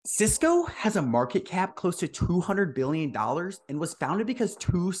Cisco has a market cap close to $200 billion and was founded because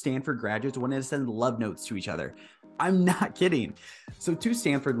two Stanford graduates wanted to send love notes to each other. I'm not kidding. So, two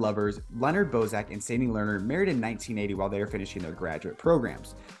Stanford lovers, Leonard Bozak and Sadie Lerner, married in 1980 while they were finishing their graduate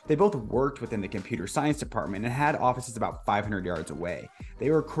programs. They both worked within the computer science department and had offices about 500 yards away.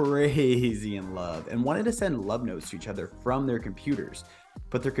 They were crazy in love and wanted to send love notes to each other from their computers,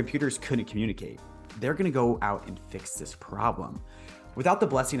 but their computers couldn't communicate. They're going to go out and fix this problem. Without the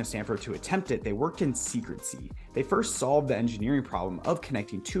blessing of Stanford to attempt it, they worked in secrecy. They first solved the engineering problem of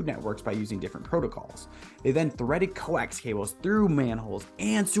connecting two networks by using different protocols. They then threaded coax cables through manholes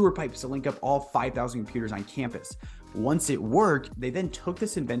and sewer pipes to link up all 5,000 computers on campus. Once it worked, they then took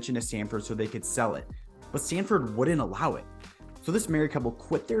this invention to Stanford so they could sell it. But Stanford wouldn't allow it. So this married couple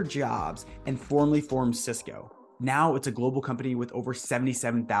quit their jobs and formally formed Cisco. Now it's a global company with over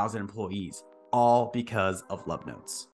 77,000 employees, all because of love notes.